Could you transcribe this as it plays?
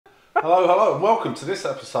Hello, hello, and welcome to this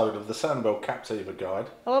episode of the Sanibel Captiva guide.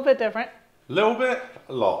 A little bit different. Little bit,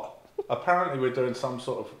 a lot. Apparently we're doing some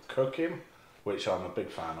sort of cooking, which I'm a big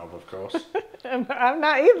fan of course. I'm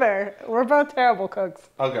not either. We're both terrible cooks.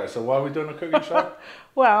 Okay, so why are we doing a cooking show?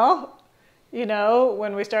 Well, you know,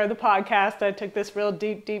 when we started the podcast, I took this real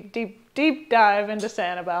deep dive into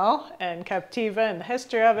Sanibel and Captiva and the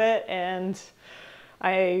history of it, and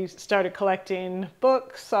I started collecting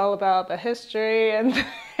books all about the history and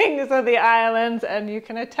things of the islands, and you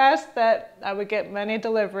can attest that I would get many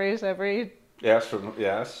deliveries every Yes.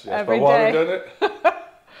 Every but why day. are we doing it?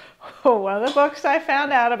 One of the books I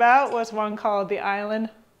found out about was one called The Island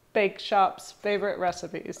Bake Shop's Favorite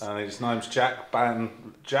Recipes. And his name's Jack Van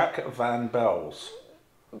Bells.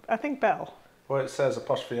 I think Bell. Well, it says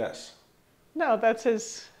apostrophe S. No, that's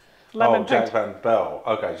his lemon Jack picked. Van Bell.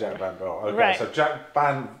 Okay, Jack Van Bell. Okay, Right. so Jack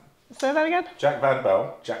Say that again? Van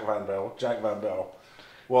Bell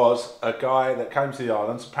was a guy that came to the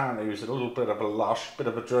islands. Apparently he was a little bit of a lush, bit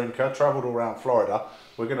of a drinker, travelled all around Florida.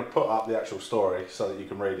 We're going to put up the actual story so that you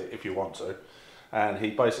can read it if you want to. And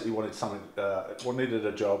he basically wanted something, needed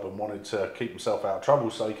a job and wanted to keep himself out of trouble,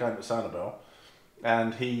 so he came to Sanibel.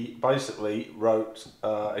 And he basically he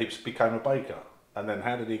became a baker. And then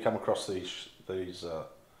how did he come across these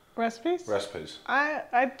Recipes?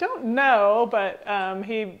 I don't know, but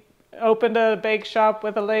he opened a bake shop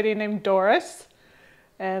with a lady named Doris.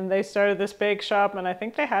 And they started this bake shop, and I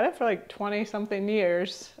think they had it for like 20-something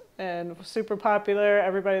years. And super popular.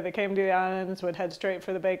 Everybody that came to the islands would head straight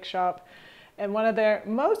for the bake shop. And one of their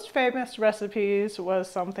most famous recipes was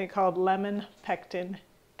something called lemon Pecten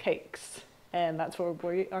cakes. And that's what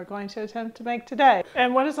we are going to attempt to make today.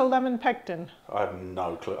 And what is a lemon Pecten? I have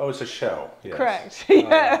no clue. Oh, it's a shell. Yes. Correct.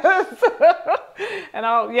 Yes. And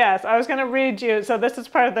I was going to read you. So this is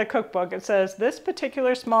part of the cookbook. It says, this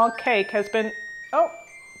particular small cake has been... Oh,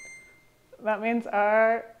 that means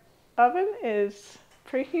our oven is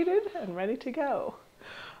preheated and ready to go.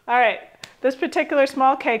 All right. This particular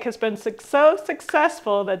small cake has been so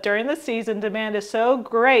successful that during the season, demand is so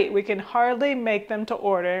great we can hardly make them to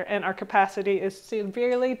order, and our capacity is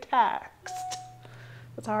severely taxed.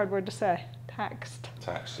 That's a hard word to say. Taxed.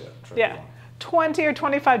 Taxed, yeah. Yeah. 20 or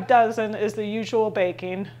 25 dozen is the usual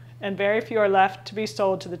baking, and very few are left to be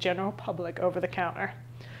sold to the general public over the counter.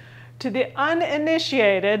 To the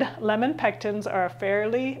uninitiated, lemon pectens are a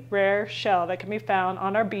fairly rare shell that can be found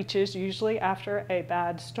on our beaches, usually after a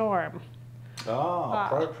bad storm.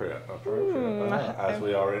 Appropriate. As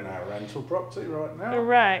we are in our rental property right now.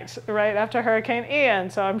 Right after Hurricane Ian.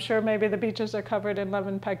 So I'm sure maybe the beaches are covered in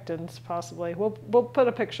lemon pectens, possibly. We'll put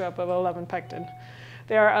a picture up of a lemon pecten.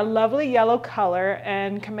 They are a lovely yellow color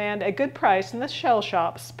and command a good price in the shell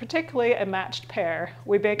shops, particularly a matched pair.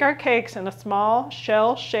 We bake our cakes in a small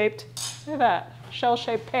shell-shaped, look at that,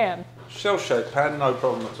 shell-shaped pan. Shell-shaped pan, no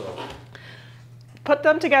problem at all. Put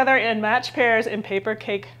them together in matched pairs in paper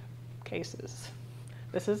cake cases.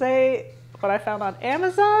 This is what I found on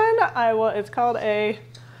Amazon. It's called a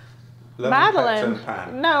Madeleine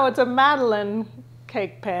pan. No, it's a Madeleine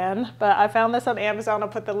cake pan, but I found this on Amazon. I'll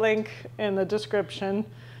put the link in the description.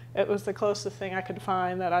 It was the closest thing I could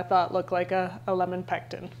find that I thought looked like a lemon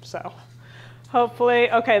pecten. So hopefully,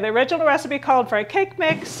 okay, the original recipe called for a cake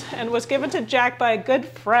mix and was given to Jack by a good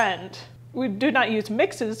friend. We do not use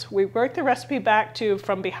mixes. We work the recipe back to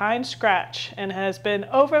from behind scratch and has been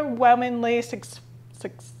overwhelmingly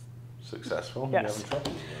successful. Yes.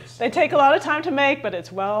 They take a lot of time to make, but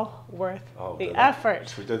it's well worth the effort.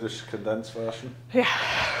 Should we do this condensed version? Yeah.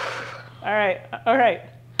 All right.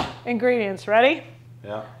 Ingredients, ready?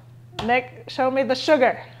 Yeah. Nick, show me the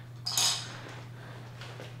sugar.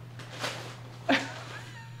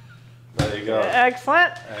 There you go.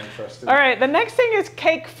 Excellent. Interesting. All right, the next thing is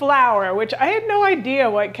cake flour, which I had no idea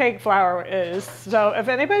what cake flour is. So if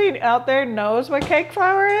anybody out there knows what cake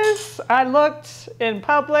flour is, I looked in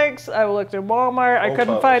Publix, I looked in Walmart, I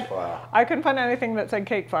couldn't find anything that said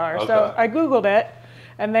cake flour. Okay. So I Googled it,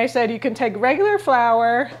 and they said you can take regular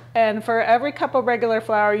flour, and for every cup of regular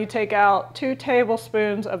flour, you take out 2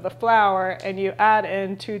 tablespoons of the flour, and you add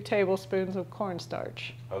in 2 tablespoons of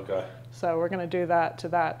cornstarch. Okay. So we're going to do that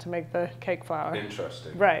to make the cake flour.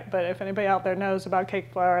 Interesting. Right, but if anybody out there knows about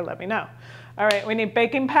cake flour, let me know. All right, we need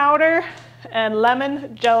baking powder and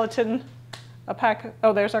lemon gelatin. A pack.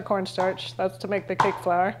 Oh, there's our cornstarch. That's to make the cake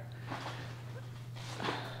flour.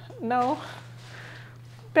 No.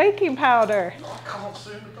 Baking powder. I can't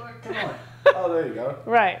see the back, can I? Oh, there you go.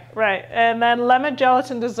 Right. And then lemon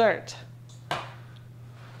gelatin dessert.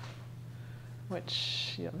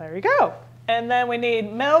 There you go. And then we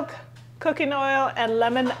need milk, cooking oil, and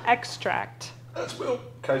lemon extract. That's milk,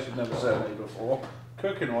 in case you've never said any before.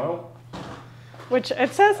 cooking oil. Which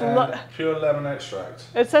it says pure lemon extract.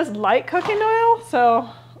 It says light cooking oil, so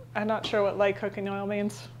I'm not sure what light cooking oil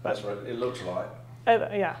means. But that's what it looks like.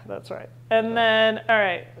 Yeah, that's right. And then, all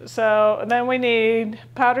right, so then we need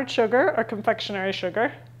powdered sugar or confectionery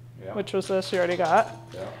sugar, which was this you already got.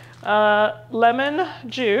 Yeah. Lemon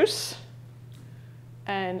juice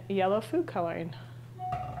and yellow food coloring.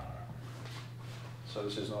 So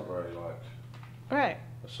this is not very like right.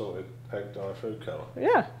 assorted egg dye food colour.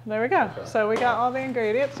 Yeah, there we go. Okay. So we got all the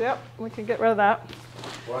ingredients. Yep, we can get rid of that.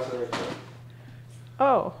 Why is there a two?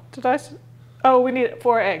 Oh, did I? Oh, we need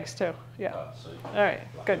 4 eggs too. Yeah. All right.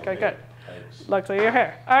 Good. Eggs. Luckily you're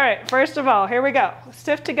here. All right. First of all, here we go.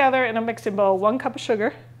 Sift together in a mixing bowl 1 cup of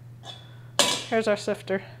sugar. Here's our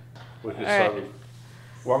sifter. We can start with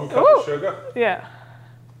 1 cup of sugar. Yeah.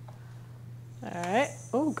 All right.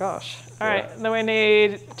 Oh gosh. All right. Then we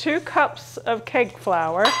need 2 cups of cake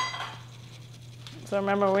flour. So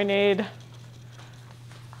remember, we need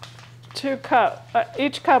 2 cups.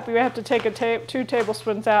 Each cup, you have to take 2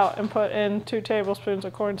 tablespoons out and put in 2 tablespoons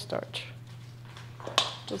of cornstarch.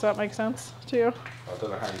 Does that make sense to you? I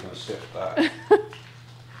don't know how you're going to sift that.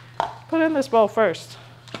 Put in this bowl first,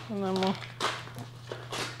 and then we'll.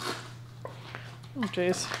 Oh,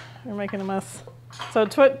 jeez, you're making a mess. So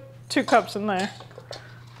put 2 cups in there.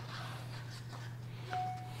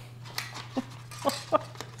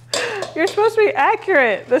 You're supposed to be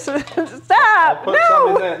accurate. This is stop. I'll put some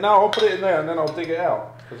in there. No, I'll put it in there and then I'll dig it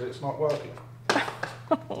out because it's not working.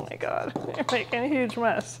 Oh my God, you're making a huge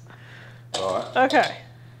mess. All right. Okay,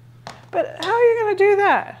 but how are you gonna do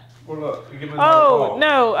that? Well, look, you give me Oh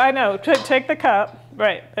no, I know. Take the cup.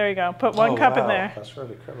 Right there you go. Put 1 cup in there. That's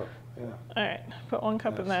really clever. Yeah. All right, put 1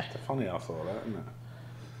 cup in there. It's funny I thought of that, isn't it?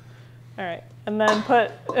 All right, and then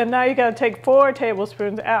and now you gotta take 4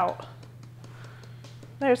 tablespoons out.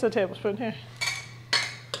 There's a tablespoon here.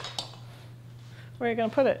 Where are you gonna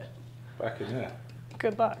put it? Back in there.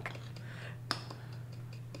 Good luck.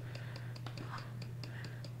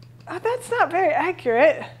 Oh, that's not very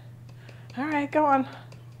accurate. All right, go on.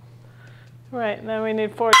 Right, and then we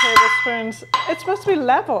need 4 tablespoons. It's supposed to be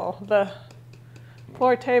level, the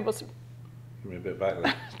 4 tablespoons. Give me a bit back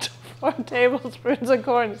there. 4 tablespoons of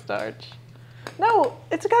cornstarch. No,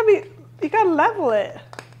 it's gotta be, you gotta level it.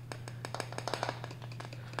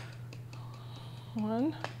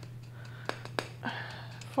 1,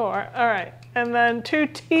 4, all right. And then 2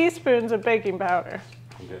 teaspoons of baking powder.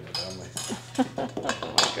 I'm getting it down me.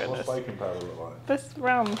 Oh my goodness. What's baking powder look like? This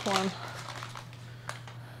round one.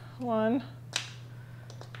 1.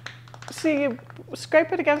 See, you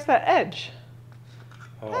scrape it against that edge.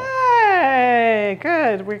 Oh. Hey,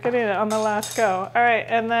 good. We're getting it on the last go. All right,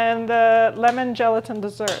 and then the lemon gelatin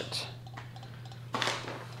dessert.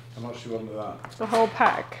 How much do you want of that? The whole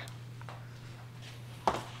pack.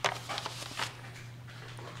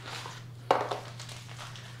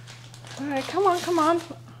 All right, come on.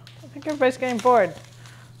 I think everybody's getting bored.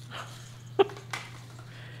 All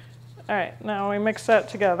right, now we mix that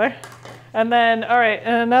together. And then, all right,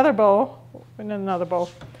 in another bowl, we need another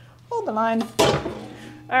bowl. Hold the line.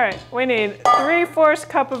 All right, we need 3/4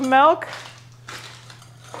 cup of milk.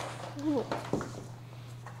 Ooh.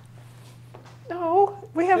 No,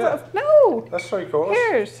 we have, no. That's 3/4.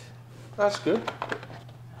 Here's. That's good.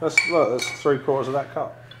 That's 3/4 of that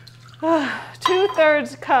cup.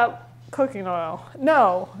 2/3 cup cooking oil.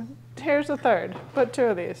 No, here's a third. Put 2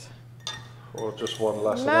 of these. Or just 1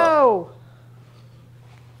 less of that. No.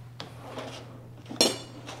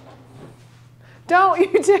 Don't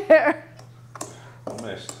you dare. I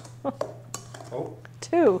missed. Oh.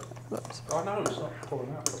 2. Oops. Oh no, it's not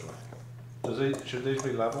pouring out properly. Should these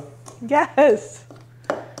be level? Yes.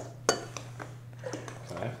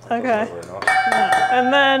 Okay.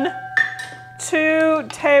 And then 2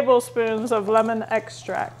 tablespoons of lemon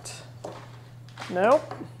extract. Nope.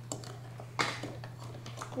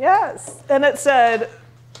 Yes. And it said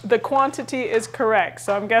the quantity is correct.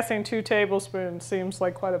 So I'm guessing 2 tablespoons seems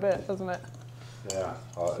like quite a bit, doesn't it? Yeah.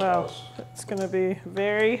 So it's going to be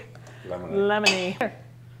very lemony.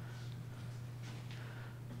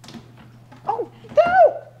 Oh,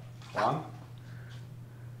 no! 1.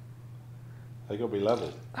 They got to be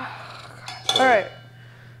level. All right.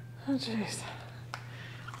 Oh, jeez.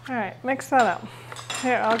 All right, mix that up.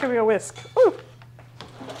 Here, I'll give you a whisk. Ooh.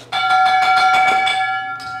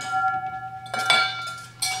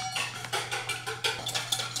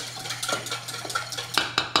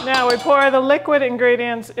 Now we pour the liquid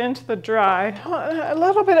ingredients into the dry. A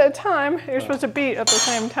little bit at a time. You're supposed to beat at the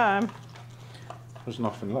same time. There's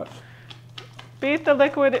nothing left. Beat the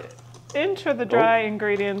liquid into the dry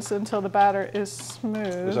ingredients until the batter is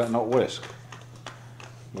smooth. Is that not whisk?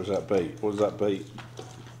 What does that beat? What does that beat?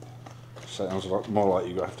 Sounds like more like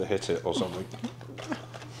you have to hit it or something.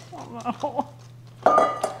 Oh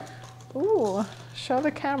no. Ooh, show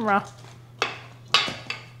the camera.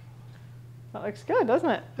 That looks good, doesn't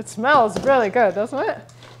it? It smells really good, doesn't it?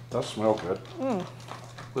 Does smell good.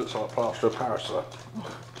 Looks like plaster of Paris though.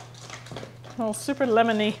 Oh, super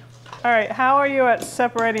lemony. All right, how are you at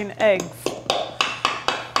separating eggs?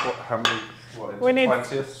 What, how many? What, We need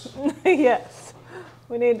 20ths? Yes.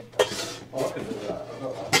 We need. Oh, I can do that. I've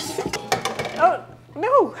got that. Oh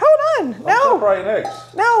no! Hold on! I'm No! separating eggs.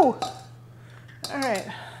 No! All right.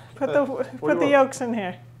 Put the what do you yolks in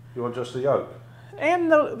here, You want just the yolk?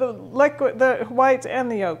 and the liquid, the whites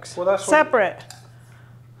and the yolks. Well, that's what- separate.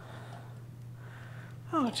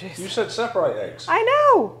 Oh jeez. You said separate eggs. I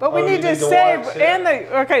know, but we Oh, need you to need the save whites, and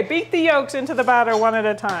the. Okay, beat the yolks into the batter one at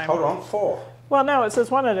a time. Hold on, 4. Well, no, it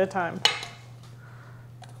says one at a time.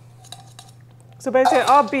 So basically,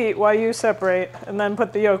 I'll beat while you separate, and then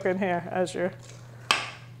put the yolk in here as your.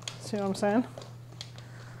 See what I'm saying?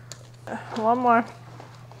 One more.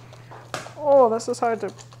 Oh, this is hard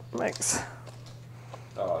to mix.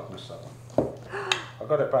 Oh, I missed that one. I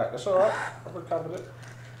got it back. That's all right. I've recovered it.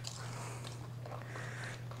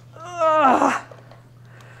 Ugh.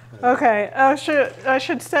 Okay, I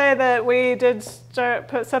should say that we did set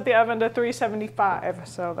the oven to 375,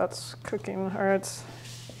 so that's cooking, or it's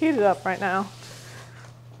heated up right now.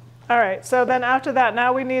 All right, so then after that,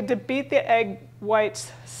 now we need to beat the egg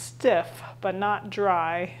whites stiff, but not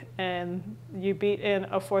dry, and you beat in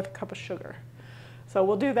a 1/4 cup of sugar. So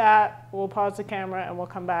we'll do that, we'll pause the camera, and we'll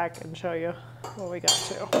come back and show you what we got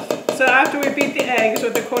to. So after we beat the eggs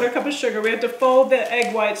with a 1/4 cup of sugar, we have to fold the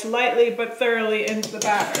egg whites lightly but thoroughly into the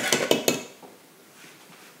batter.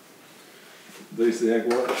 These are the egg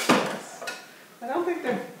whites. I don't think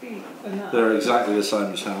they're beat enough. They're exactly the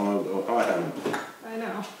same as how I have them. I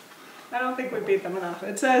know. I don't think we beat them enough.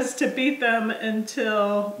 It says to beat them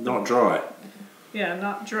until... Not dry. Yeah,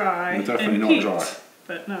 not dry. They're definitely and not peaked. dry.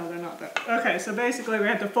 But no, they're not that. Okay, so basically we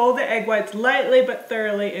have to fold the egg whites lightly but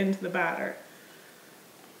thoroughly into the batter.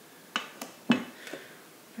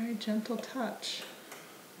 Very gentle touch.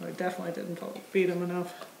 Well, I definitely didn't beat them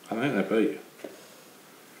enough. I think they're beat.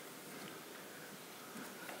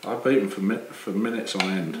 I beat them for minutes on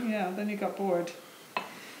end. Yeah, then you got bored.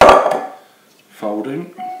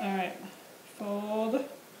 Folding. Alright, fold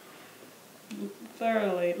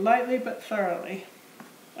thoroughly, lightly but thoroughly.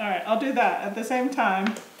 Alright, I'll do that. At the same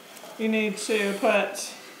time, you need to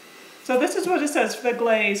put, so this is what it says for the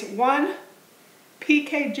glaze, 1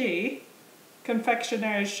 pkg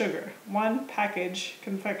confectionery sugar. 1 package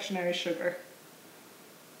confectionery sugar.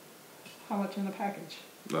 How much in the package?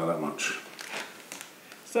 Not that much.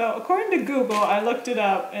 So according to Google, I looked it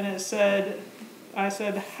up and it said, I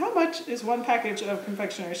said, how much is 1 package of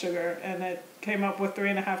confectionery sugar? And it came up with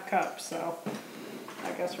 3.5 cups. So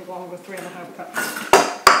I guess we're going with 3.5 cups.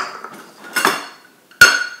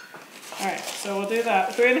 Alright, so we'll do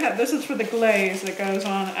that. 3.5, this is for the glaze that goes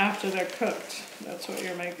on after they're cooked. That's what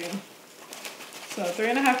you're making. So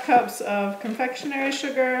 3.5 cups of confectionery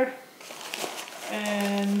sugar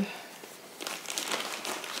and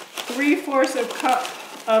 3/4 cup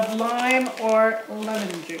of lime or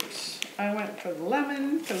lemon juice. I went for the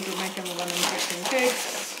lemon because we're making the lemon chicken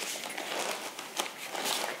cakes.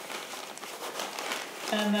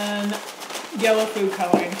 And then yellow food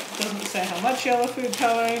coloring. Doesn't say how much yellow food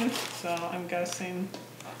coloring, so I'm guessing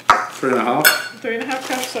 3.5. 3.5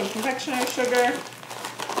 cups of confectionery sugar,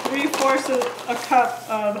 3/4 a cup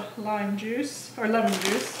of lime juice or lemon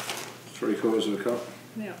juice. 3/4 cup.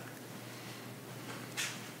 Yeah.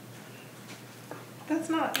 That's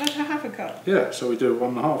a 1/2 cup. Yeah, so we do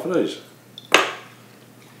 1.5 of these.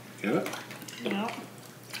 Get it? No.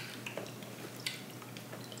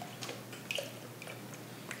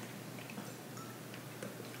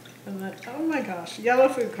 And then, oh my gosh, yellow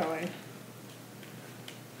food coloring.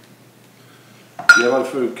 Yellow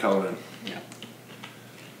food colouring. Yeah.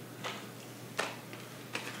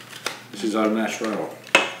 This is au naturel.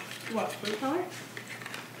 What, food coloring?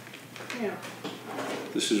 Yeah.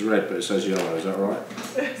 This is red, but it says yellow. Is that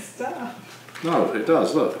right? Stop. No, it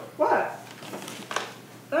does. Look. What?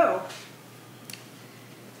 Oh.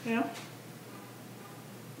 Yeah.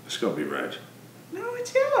 It's got to be red. No,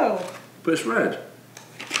 it's yellow. But it's red.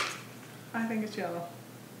 I think it's yellow.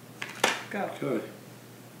 Go. Okay.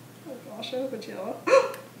 Oh gosh, I hope it's yellow.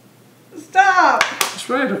 Stop! It's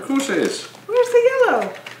red. Of course it is. Where's the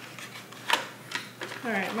yellow?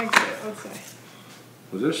 Alright, mix it. Let's see.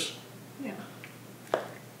 Was this? Yeah.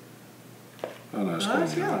 Oh no, it's Oh, gone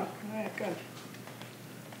that's yellow. yellow. Alright, good.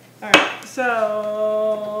 Alright,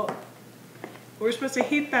 so We're supposed to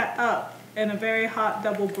heat that up in a very hot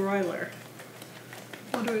double broiler.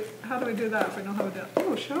 How do we do that if we know how to do it?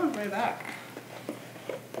 Oh, show it right back.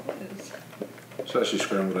 What is? It's actually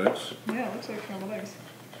scrambled eggs. Yeah, it looks like scrambled eggs.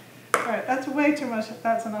 Alright, that's way too much.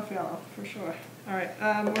 That's enough yellow, for sure. Alright,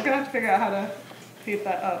 we're going to have to figure out how to heat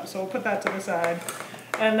that up. So we'll put that to the side.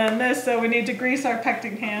 And then this, so we need to grease our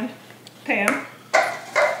Pecten pan.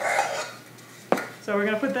 So we're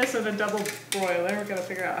going to put this in a double broiler. We're going to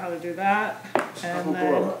figure out how to do that. And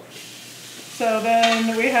then, so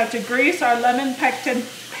then we have to grease our lemon Pecten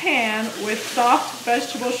pan with soft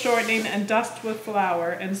vegetable shortening and dust with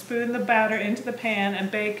flour and spoon the batter into the pan and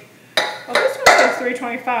bake. Oh, this one says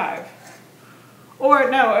 325. Or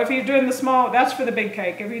no, if you're doing the small, that's for the big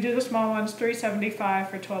cake. If you do the small ones, 375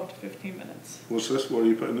 for 12 to 15 minutes. What's this? What are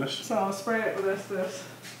you putting this? So I'll spray it with this.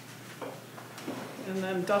 And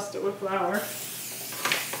then dust it with flour.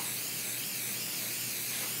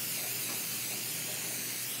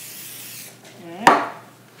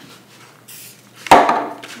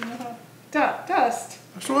 Dust.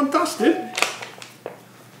 That's what I'm dusting.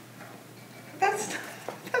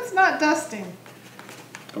 That's not dusting.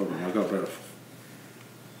 Hold on, I got better.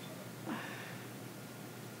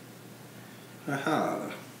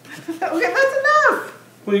 Aha. Okay, that's enough.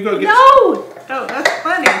 Well, you got to get. No. Oh, that's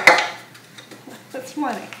funny. That's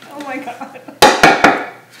funny. Oh my god.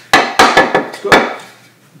 It's got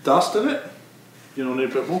dust in it. You don't need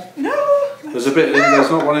a bit more. No. There's a bit. There's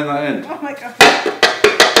not one in that end. Oh my god.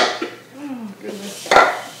 Oh goodness. All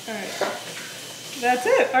right. That's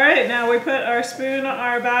it. All right. Now we put our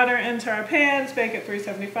batter into our pans. Bake at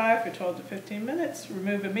 375 for 12 to 15 minutes.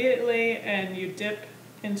 Remove immediately, and you dip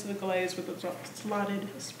into the glaze with a slotted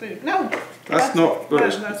spoon. No. That's not.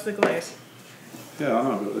 That's the glaze. Yeah, I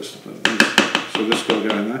know about this. So this got to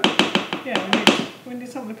go in there. Yeah, we need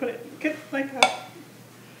something to put it. Get like a.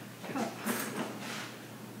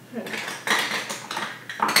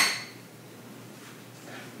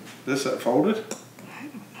 This that folded? I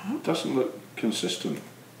don't know. Doesn't look consistent.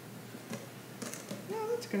 No,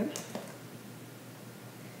 that's good.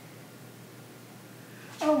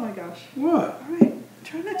 Oh my gosh. What? All right.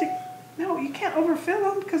 Try not to. No, you can't overfill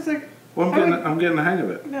them because they're. Well, I'm getting the hang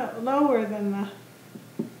of it. No, lower than the.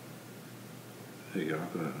 There you go.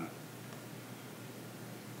 I've got it.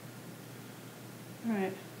 All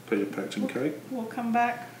right. Put your Pecten cake. We'll come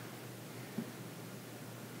back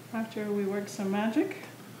after we work some magic.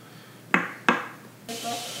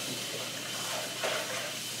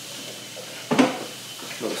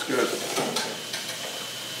 Looks good.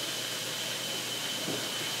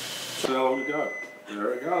 So how long to go?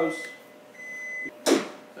 There it goes.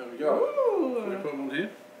 There we go. Ooh. Can we put them on here?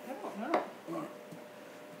 I don't know.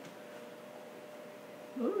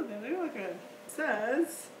 No. Ooh, they look good. It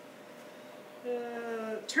says,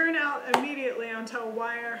 turn out immediately until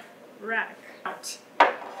wire rack out.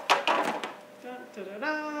 Da, da, da,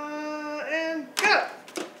 da, and go!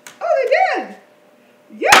 Oh, they did!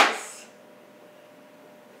 Yes!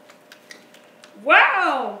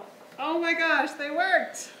 Wow! Oh my gosh, they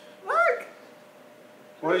worked! Look!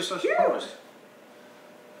 Why are you so surprised?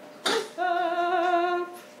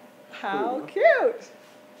 How cute!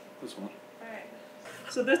 This one. Alright.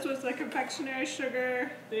 So this was the confectionery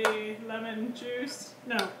sugar, the lemon juice,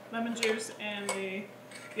 and the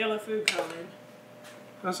yellow food coloring.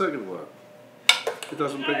 How's that going to work? It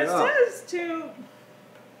doesn't pick it up. It says to...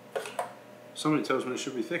 Somebody tells me it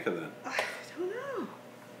should be thicker then. I don't know.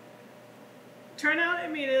 Turn out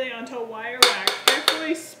immediately until wire rack.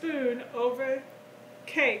 Carefully spoon over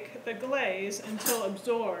cake the glaze until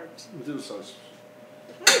absorbed. We'll do the size.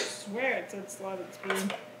 I swear it said slotted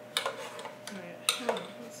spoon. Alright,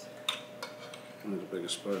 I need a bigger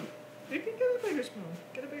spoon. you can get a bigger spoon.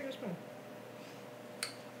 Get a bigger spoon.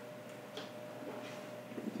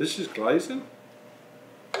 This is glazing?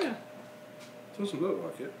 Yeah. Doesn't look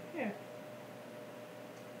like it. Yeah.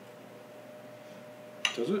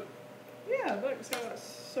 Does it? Yeah, look, see how it's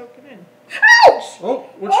soaking in. Ouch! Oh,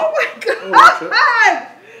 Oh my god! Oh, watch it.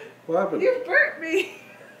 What happened? You burnt me!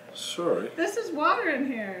 Sorry. This is water in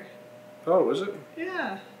here. Oh, is it?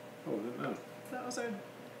 Yeah. Oh, I didn't know. That was our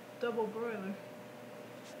double broiler.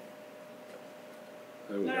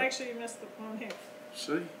 There we No, go. actually you missed the one here.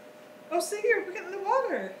 See? Oh, see, you're getting the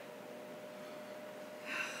water.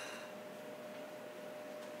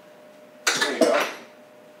 There you go.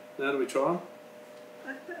 Now do we try them?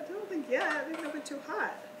 I don't think yet. I think they'll be too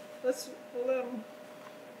hot. We'll let them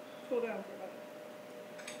cool down for a minute.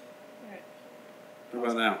 Alright. How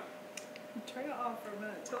about now? Turn it off for a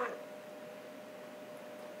minute till it.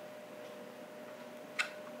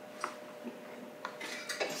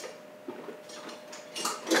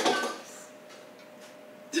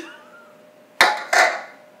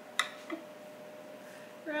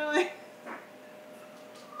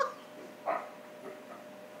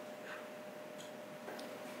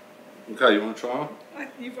 Okay, you want to try one?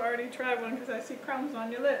 You've already tried one because I see crumbs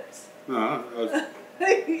on your lips. No, I was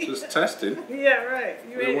just testing. Yeah, right.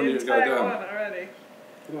 You ate the entire one already.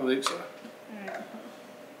 I don't think so. Alright.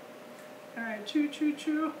 Alright, chew, chew,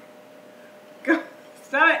 chew. Go.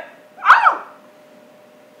 Stop it. Oh!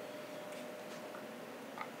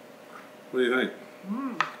 What do you think?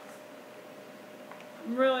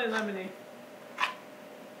 Really lemony.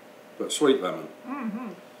 But sweet lemon. Mm-hmm.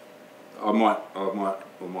 I might or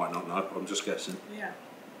might not know. I'm just guessing. Yeah.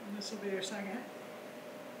 This will be your second.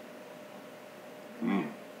 Mm.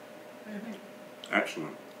 What do you think?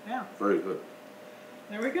 Excellent. Yeah. Very good.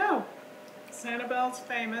 There we go. Sanibel's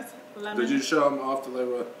famous lemon. Did you show them after they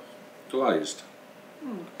were glazed?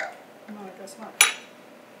 No, I guess not.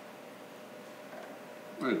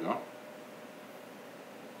 There you go.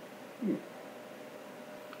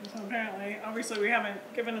 So apparently, obviously we haven't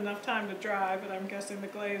given enough time to dry, but I'm guessing the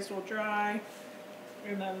glaze will dry.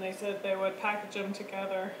 And then they said they would package them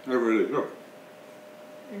together. They're really good.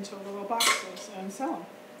 Into little boxes and sell them.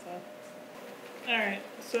 So. Alright,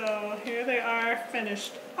 so here they are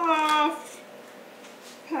finished off.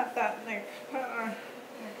 Pat that Nick. There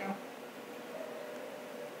we go.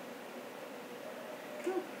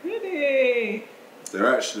 So pretty.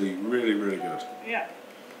 They're actually really, really good. Yeah.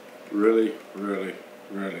 Really, really,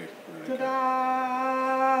 really, really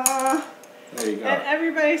Ta-da! good. There you go. And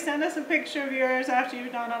everybody send us a picture of yours after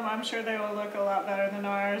you've done them. I'm sure they will look a lot better than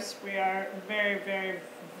ours. We are very, very,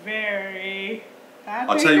 very bad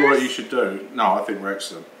I'll tell you what you should do. No, I think we're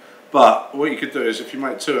excellent. But what you could do is if you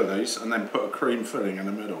make 2 of these and then put a cream filling in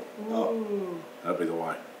the middle. Ooh. Oh, that'd be the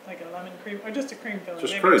way. Like a lemon cream, or just a cream filling.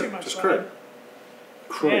 Just maybe cream. Too much Just lemon. cream.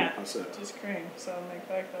 Cream. Yeah, That's it. just cream. So make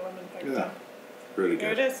like the lemon Pecten. Yeah. Really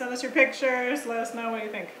There good. it is. Send us your pictures. Let us know what you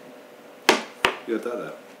think. Yeah,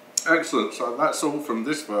 that. Excellent. So that's all from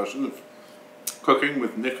this version of Cooking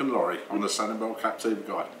with Nick and Laurie on the Sanibel Captiva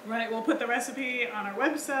Guide. Right, we'll put the recipe on our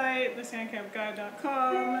website,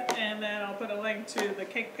 thesancampguide.com, and then I'll put a link to the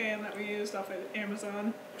cake pan that we used off of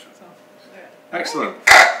Amazon. So, there. Excellent.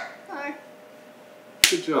 Bye.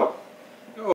 Good job.